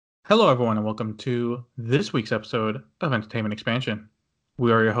Hello, everyone, and welcome to this week's episode of Entertainment Expansion.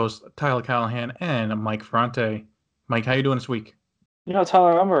 We are your hosts, Tyler Callahan and Mike Ferrante. Mike, how you doing this week?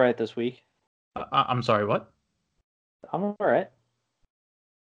 Tyler, I'm all right this week. I'm sorry, what? I'm all right.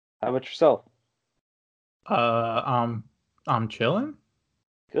 How about yourself? Uh, um, I'm chilling.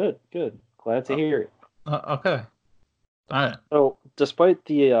 Good, good. Glad to Uh, hear it. okay, all right. So, despite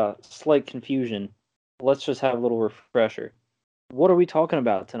the slight confusion, let's just have a little refresher. What are we talking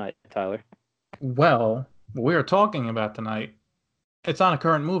about tonight, Tyler? Well, what we are talking about tonight, it's not a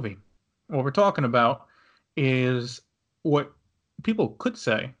current movie. What we're talking about is what people could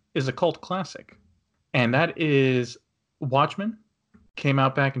say is a cult classic, and that is Watchmen. Came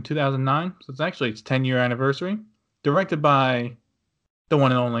out back in 2009, so it's actually its 10-year anniversary. Directed by the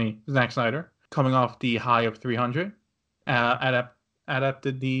one and only Zack Snyder, coming off the high of 300.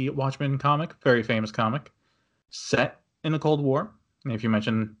 Adapted the Watchmen comic, very famous comic, set in the Cold War. And if you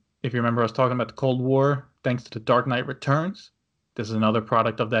remember us talking about the Cold War, thanks to the Dark Knight Returns, this is another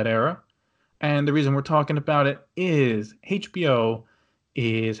product of that era. And the reason we're talking about it is HBO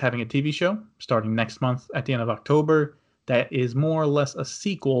is having a TV show starting next month at the end of October that is more or less a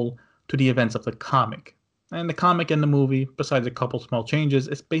sequel to the events of the comic. And the comic and the movie, besides a couple small changes,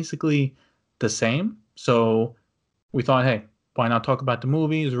 is basically the same. So we thought, hey, why not talk about the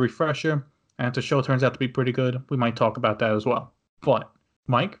movie as a refresher? And if the show turns out to be pretty good, we might talk about that as well. But,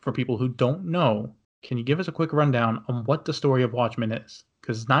 Mike, for people who don't know, can you give us a quick rundown on what the story of Watchmen is?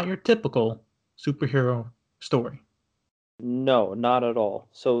 Because it's not your typical superhero story. No, not at all.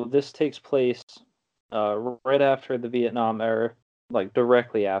 So, this takes place right after the Vietnam era, like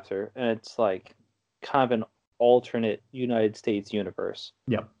directly after, and it's like kind of an alternate United States universe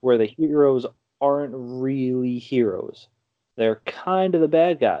Yep. where the heroes aren't really heroes. They're kind of the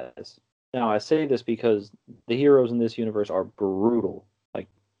bad guys. Now, I say this because the heroes in this universe are brutal. Like,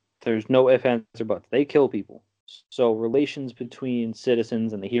 there's no ifs, ands, or buts. They kill people. So, relations between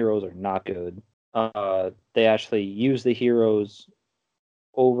citizens and the heroes are not good. They actually use the heroes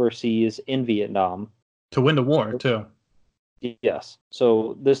overseas in Vietnam. To win the war, too. Yes.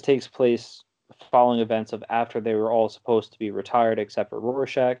 So, this takes place following events of after they were all supposed to be retired except for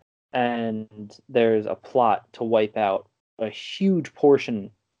Rorschach. And there's a plot to wipe out a huge portion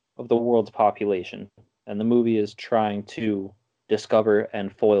of the world's population, and the movie is trying to discover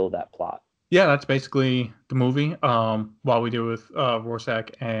and foil that plot. Yeah, that's basically the movie. While we do with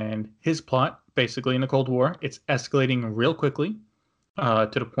Rorschach and his plot, basically in the Cold War, it's escalating real quickly to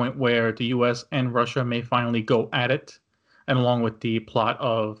the point where the U.S. and Russia may finally go at it, and along with the plot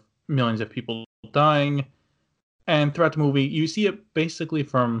of millions of people dying. And throughout the movie, you see it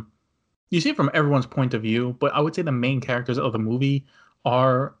from everyone's point of view, but I would say the main characters of the movie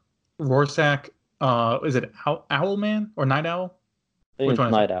are Rorschach. Is it Owlman or Night Owl? I think Which it's one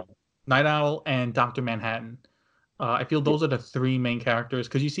is it? Night Owl. Night Owl and Doctor Manhattan. I feel Yeah. those are the three main characters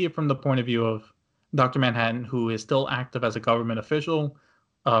because you see it from the point of view of Doctor Manhattan, who is still active as a government official.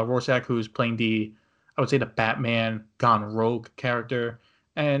 Rorschach, who's playing I would say the Batman gone rogue character,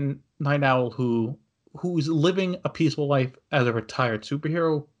 and Night Owl, who's living a peaceful life as a retired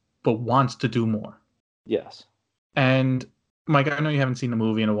superhero, but wants to do more. Yes. And Mike, I know you haven't seen the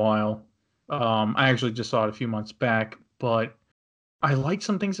movie in a while. I actually just saw it a few months back, but I liked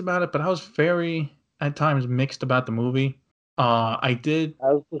some things about it, but I was very at times mixed about the movie. I did,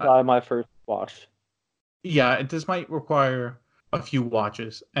 That was my first watch. yeah. This might require a few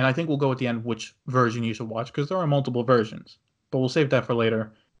watches, and I think we'll go at the end which version you should watch because there are multiple versions. But we'll save that for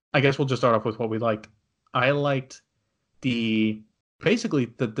later. I guess we'll just start off with what we liked. I liked the basically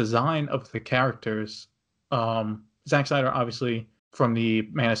the design of the characters. Zack Snyder, obviously from the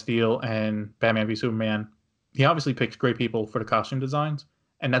Man of Steel and Batman v Superman, he obviously picks great people for the costume designs,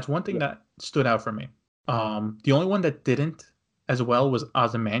 and that's one thing Yeah. that stood out for me. The only one that didn't as well was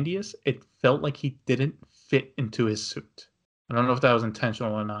Ozymandias. It felt like he didn't fit into his suit. I don't know if that was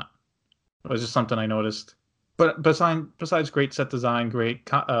intentional or not. It was just something I noticed. But besides great set design, great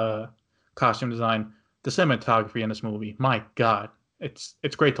costume design, the cinematography in this movie, my God, it's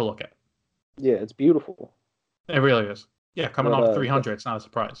great to look at. Yeah, it's beautiful. It really is. Yeah, coming But off 300, it's not a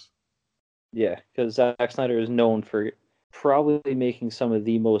surprise. yeah, because Zack Snyder is known for probably making some of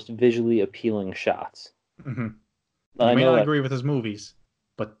the most visually appealing shots. Hmm. You I may know not that. agree with his movies,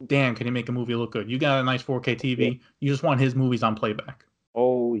 but damn, can he make a movie look good? You got a nice 4K Yeah. TV. You just want his movies on playback.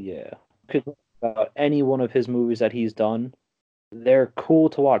 Oh yeah. Because about any one of his movies that he's done, they're cool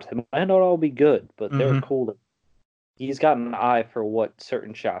to watch. They might not all be good, but they're Hmm. cool. He's got an eye for what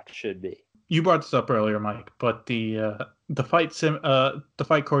certain shots should be. You brought this up earlier, Mike, but the fight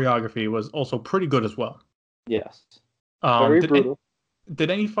choreography was also pretty good as well. Yes. Um, Very did brutal.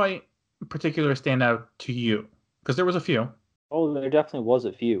 Did any fight in particular stand out to you? Because there was a few. Oh, there definitely was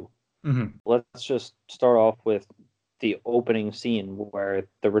a few. Mm-hmm. Let's just start off with the opening scene where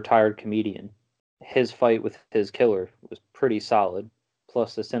the retired comedian, his fight with his killer was pretty solid.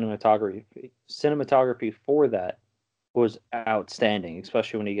 Plus the cinematography for that was outstanding,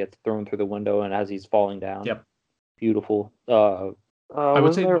 especially when he gets thrown through the window and as he's falling down. Yep. Beautiful. I would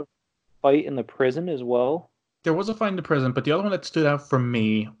Wasn't say there a fight in the prison as well? there was a fight in the prison, but the other one that stood out for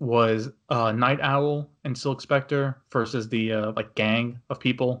me was Night Owl and Silk Spectre versus the like gang of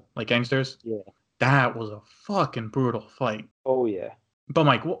people, like gangsters. Yeah. That was a fucking brutal fight. Oh yeah. But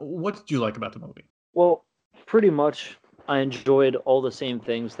Mike, what did you like about the movie? Well, pretty much I enjoyed all the same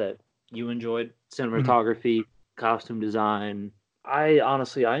things that you enjoyed. Cinematography, costume design. I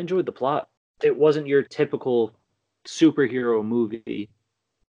enjoyed the plot. It wasn't your typical superhero movie.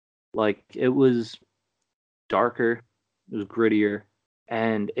 Like, it was darker, it was grittier,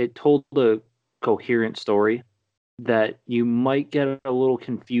 and it told a coherent story that you might get a little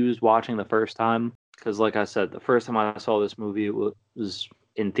confused watching the first time. Because, like I said, the first time I saw this movie, it was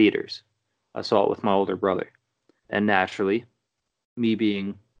in theaters. I saw it with my older brother. And naturally, me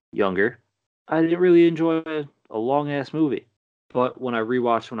being younger, I didn't really enjoy a long ass movie. But when I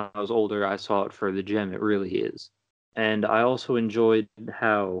rewatched when I was older, I saw it for the gem it really is. And I also enjoyed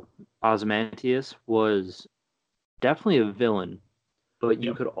how Ozymandias was definitely a villain, but you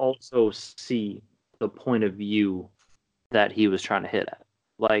Yep. could also see the point of view that he was trying to hit at.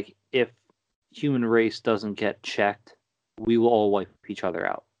 Like, if human race doesn't get checked, we will all wipe each other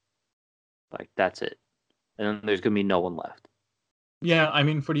out. Like, that's it. And then there's going to be no one left. Yeah, I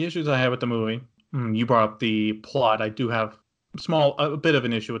mean, for the issues I have with the movie, you brought up the plot. I do have a bit of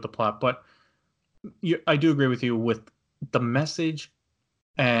an issue with the plot, but I do agree with you with the message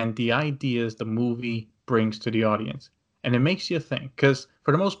and the ideas the movie brings to the audience. And it makes you think, because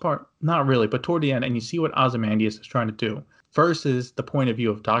for the most part, not really, but toward the end, and you see what Ozymandias is trying to do versus the point of view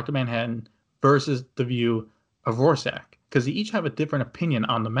of Dr. Manhattan versus the view of Rorschach, because they each have a different opinion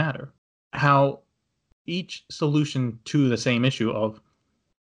on the matter. How each solution to the same issue of,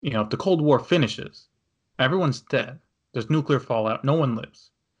 if the Cold War finishes, everyone's dead, there's nuclear fallout, no one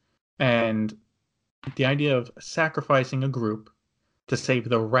lives. And the idea of sacrificing a group to save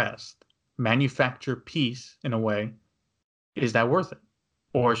the rest, manufacture peace in a way, is that worth it?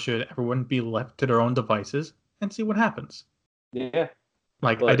 Or should everyone be left to their own devices and see what happens? Yeah.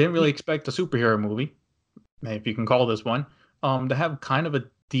 Like, I But didn't really expect a superhero movie, if you can call this one, to have kind of a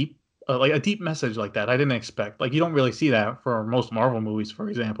deep, like a deep message like that. I didn't expect. Like, you don't really see that for most Marvel movies, for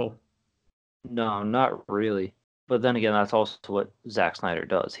example. no, not really. But then again, that's also what Zack Snyder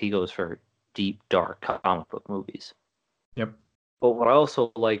does. He goes for deep, dark comic book movies. Yep. But what I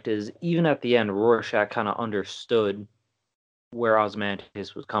also liked is even at the end, Rorschach kind of understood where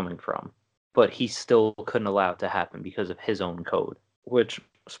Ozymandias was coming from, but he still couldn't allow it to happen because of his own code. Which,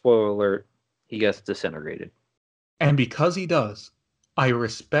 spoiler alert, he gets disintegrated. And because he does, I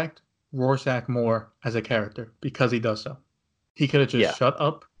respect Rorschach more as a character because he does so. He could have just Yeah. shut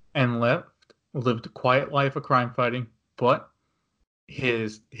up and lived a quiet life of crime fighting, but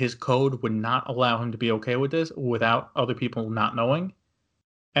his code would not allow him to be okay with this without other people not knowing.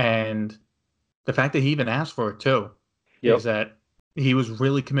 And the fact that he even asked for it too is Yep. that he was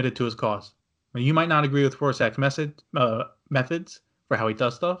really committed to his cause. I mean, you might not agree with Rorschach's methods for how he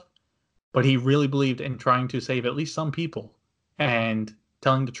does stuff, but he really believed in trying to save at least some people and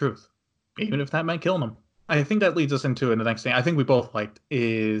telling the truth, even if that meant killing them. I think that leads us into the next thing I think we both liked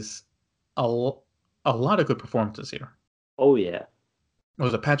is a lot of good performances here. Oh yeah.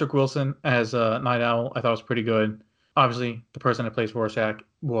 Was it Patrick Wilson as Night Owl? I thought was pretty good. Obviously, the person that plays Rorschach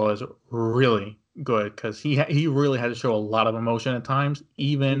was really good because he really had to show a lot of emotion at times.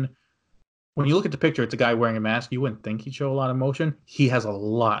 Even when you look at the picture, it's a guy wearing a mask. You wouldn't think he'd show a lot of emotion. He has a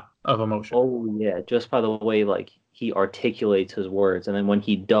lot of emotion. Oh yeah. Just by the way, like he articulates his words, and then when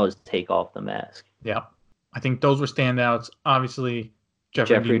he does take off the mask, Yeah, I think those were standouts. Obviously,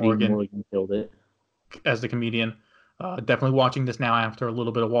 Jeffrey D. Jeffrey D. Morgan Morgan killed it. as the comedian. Definitely watching this now after a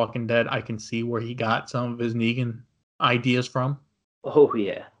little bit of Walking Dead, I can see where he got some of his Negan ideas from. Oh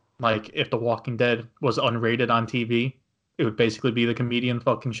yeah. Like, if The Walking Dead was unrated on TV, it would basically be the comedian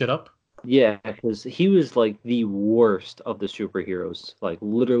fucking shit up. Yeah, because he was like the worst of the superheroes. Like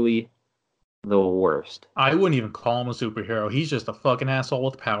literally the worst. I wouldn't even call him a superhero. He's just a fucking asshole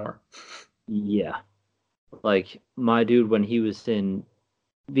with power. Yeah. Like my dude when he was in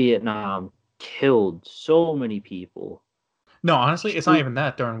Vietnam killed so many people. No, honestly, it's not Shoot. even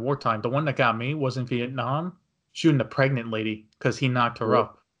that during wartime. The one that got me was in Vietnam shooting a pregnant lady because he knocked her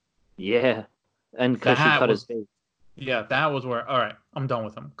up. Yeah. And because she That cut his was, face. yeah, that was where, all right, I'm done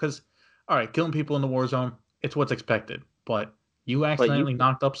with him. Because, all right, killing people in the war zone, it's what's expected. But you But you accidentally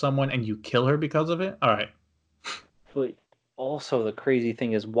knocked up someone and you kill her because of it? All right. but also the crazy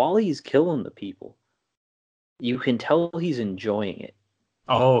thing is while he's killing the people, you can tell he's enjoying it.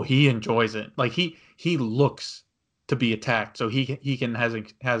 Oh, he enjoys it. Like he looks to be attacked, so he can has an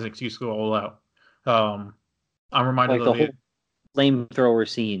excuse to go all out. I'm reminded Like of the the whole flamethrower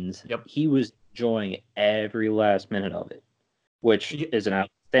scenes, yep. he was enjoying every last minute of it, which Ye- is an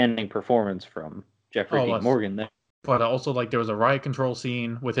outstanding performance from Jeffrey Oh, Dean Morgan there. but also like there was a riot control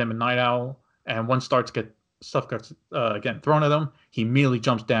scene with him and Night Owl, and once stuff gets again thrown at him, he immediately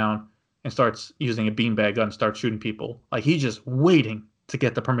jumps down and starts using a beanbag gun, starts shooting people. Like he's just waiting to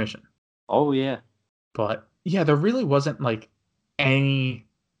get the permission. Oh yeah. But yeah, there really wasn't like any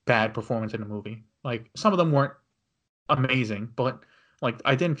bad performance in the movie. Like some of them weren't amazing, but like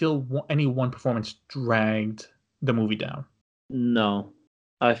I didn't feel any one performance dragged the movie down. No.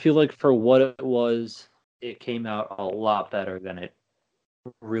 I feel like for what it was, it came out a lot better than it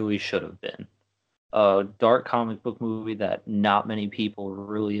really should have been. A dark comic book movie that not many people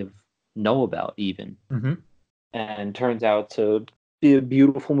really know about even. Mm-hmm. And turns out to be a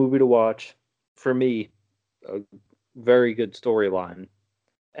beautiful movie to watch. For me, a very good storyline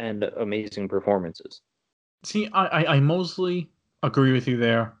and amazing performances. See, I mostly agree with you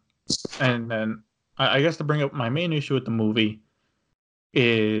there. And then I guess to bring up my main issue with the movie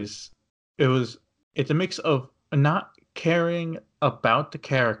is it was it's a mix of not caring about the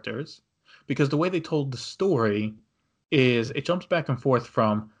characters because the way they told the story is it jumps back and forth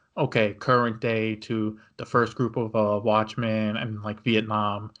from okay current day to the first group of watchmen and like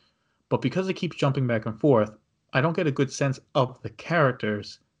Vietnam, but because it keeps jumping back and forth, I don't get a good sense of the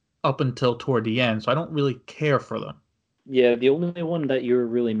characters up until toward the end, so I don't really care for them. Yeah, the only one that you were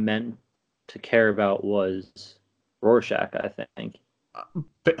really meant to care about was Rorschach, I think.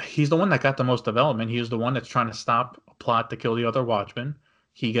 But he's the one that got the most development. He was the one that's trying to stop a plot to kill the other Watchmen.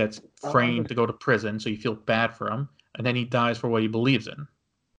 He gets framed to go to prison, so you feel bad for him, and then he dies for what he believes in.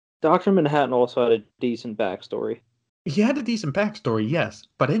 Dr. Manhattan also had a decent backstory. He had a decent backstory, yes,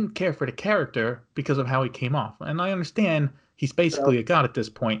 but I didn't care for the character because of how he came off. And I understand he's basically a god at this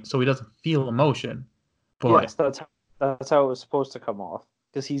point, so he doesn't feel emotion. Yes, But that's how it was supposed to come off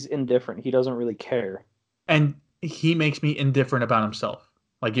because he's indifferent. He doesn't really care. and he makes me indifferent about himself.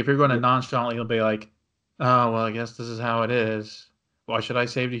 Like if you're going to Yeah. nonchalantly, he'll be like, "Oh well, I guess this is how it is. Why should I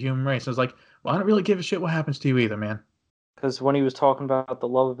save the human race?" And it's like, well, I don't really give a shit what happens to you either, man. Because when he was talking about the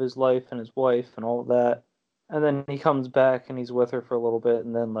love of his life and his wife and all of that, and then he comes back and he's with her for a little bit,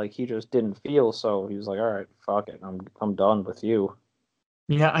 and then like he just didn't feel, so he was like, "All right, fuck it, I'm done with you."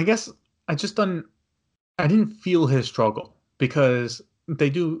 Yeah, I guess I just don't. I didn't feel his struggle because they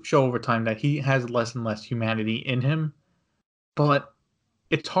do show over time that he has less and less humanity in him, but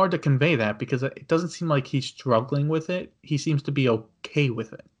it's hard to convey that because it doesn't seem like he's struggling with it. He seems to be okay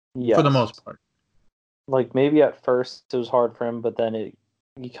with it for the Yes, most part. like maybe at first it was hard for him, but then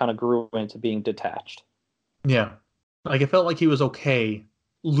he kind of grew into being detached. Yeah. Like it felt like he was okay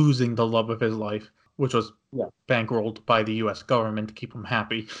losing the love of his life, which was Yeah. bankrolled by the US government to keep him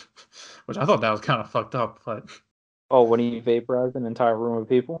happy. Which I thought that was kind of fucked up, but Oh, when he vaporized an entire room of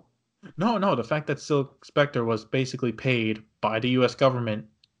people. no, the fact that Silk Spectre was basically paid by the US government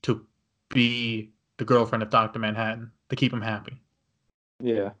to be the girlfriend of Dr. Manhattan to keep him happy.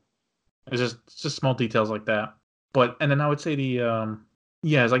 Yeah. It's just small details like that. But and then I would say the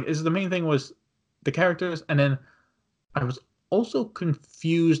yeah, it's like is the main thing was the characters, and then I was also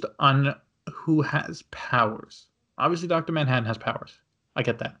confused on who has powers. Obviously, Dr. Manhattan has powers. I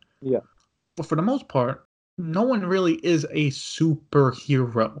get that. Yeah. But for the most part, no one really is a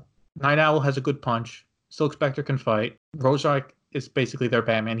superhero. Night Owl has a good punch. Silk Spectre can fight. Rorschach is basically their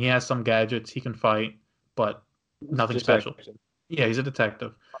Batman. He has some gadgets. He can fight, but nothing special. Detective. Yeah, he's a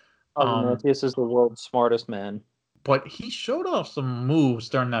detective. Um, Ozymandias is the world's smartest man. but he showed off some moves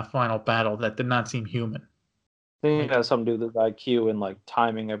during that final battle that did not seem human. I think it Like has something to do with his IQ and like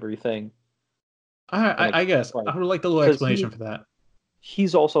timing everything. I, And I, I guess like I would like a little because explanation for that.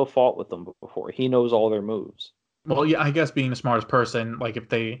 he's also fought with them before. He knows all their moves. Well, yeah, I guess being the smartest person, like if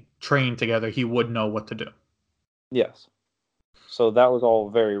they trained together, he would know what to do. Yes. So that was all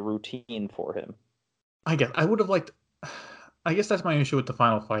very routine for him. I guess I would have liked. I guess that's my issue with the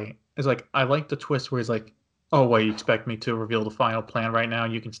final fight. Is like I like the twist where he's like, "Oh, well, you expect me to reveal the final plan right now?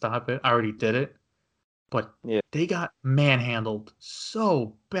 You can stop it. I already did it." But Yeah. they got manhandled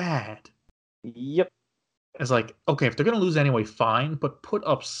so bad. Yep. It's like, okay, if they're gonna lose anyway, fine, but put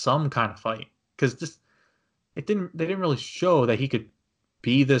up some kind of fight because this it didn't. They didn't really show that he could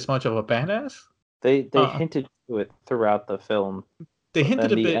be this much of a badass. They Uh, hinted to it throughout the film. They But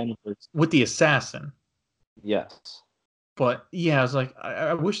hinted then a the bit end was with the assassin, yes. but yeah, I was like,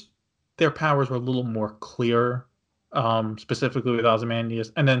 I wish their powers were a little more clear, specifically with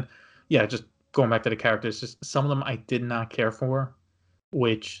Ozymandias. And then, yeah, just going back to the characters, just some of them I did not care for,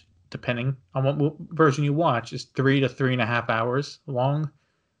 which, depending on what version you watch, is 3 to 3.5 hours long.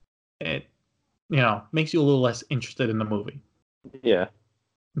 It, makes you a little less interested in the movie. Yeah.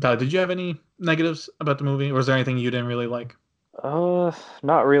 Tyler, did you have any negatives about the movie, or was there anything you didn't really like? Uh,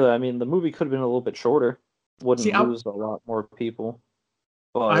 Not really. I mean, the movie could have been a little bit shorter. See, Wouldn't I lose a lot more people.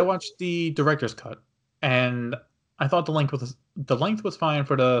 I But watched the director's cut, and I thought the length was fine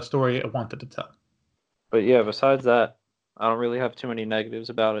for the story it wanted to tell. yeah, besides that, I don't really have too many negatives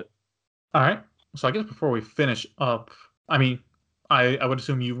about it. All right, so I guess before we finish up, I mean, I would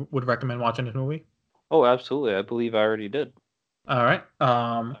assume you would recommend watching this movie. Oh, absolutely. I believe I already did. All right,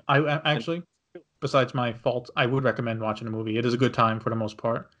 actually, besides my fault, I would recommend watching the movie. It is a good time for the most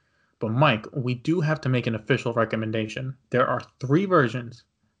part. But Mike, we do have to make an official recommendation. There are three versions: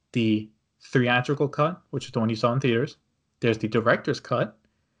 the theatrical cut, which is the one you saw in theaters. There's the director's cut,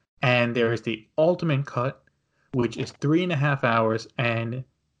 and there is the ultimate cut, which is 3.5 hours, and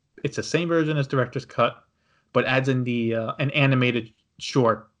it's the same version as director's cut, but adds in the an animated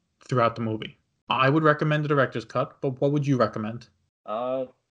short throughout the movie. I would recommend the director's cut, but what would you recommend? Uh,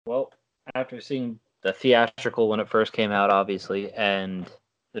 well, after seeing the theatrical when it first came out, obviously, and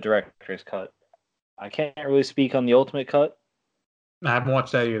the director's cut, I can't really speak on the ultimate cut, I haven't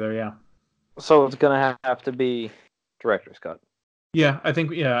watched that either. Yeah, so it's gonna have to be director's cut. I think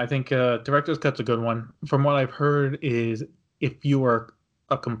director's cut's a good one. From what I've heard is if you are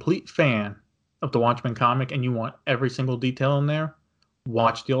a complete fan of the Watchmen comic and you want every single detail in there,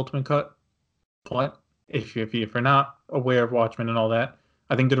 watch the ultimate cut. But if you're not aware of Watchmen and all that,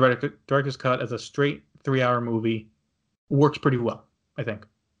 I think the director's cut as a straight 3 hour movie works pretty well. I think.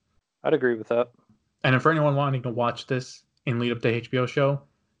 I'd agree with that. And for anyone wanting to watch this in lead up to the HBO show,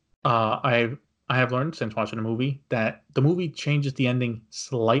 I have learned since watching the movie that the movie changes the ending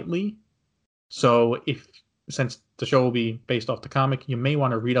slightly. So if since the show will be based off the comic, you may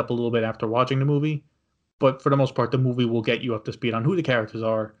want to read up a little bit after watching the movie. But for the most part, the movie will get you up to speed on who the characters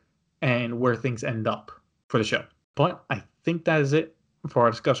are and where things end up for the show. But I think that is it for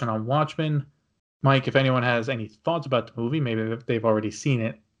our discussion on Watchmen. Mike, if anyone has any thoughts about the movie, maybe if they've already seen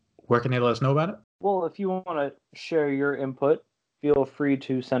it, where can they let us know about it? Well, if you want to share your input, feel free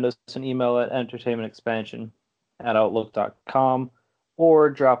to send us an email at entertainmentexpansion@outlook.com or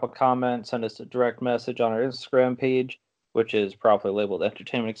drop a comment, send us a direct message on our Instagram page, which is properly labeled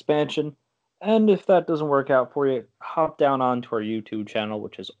Entertainment Expansion. And if that doesn't work out for you, hop down onto our YouTube channel,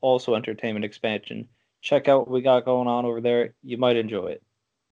 which is also Entertainment Expansion. Check out what we got going on over there. You might enjoy it.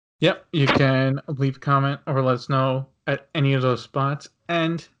 Yep, you can leave a comment or let us know at any of those spots.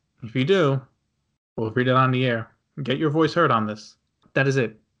 And if you do, we'll read it on the air. Get your voice heard on this. That is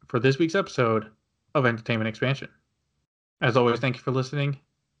it for this week's episode of Entertainment Expansion. As always, thank you for listening,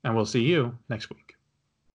 and we'll see you next week.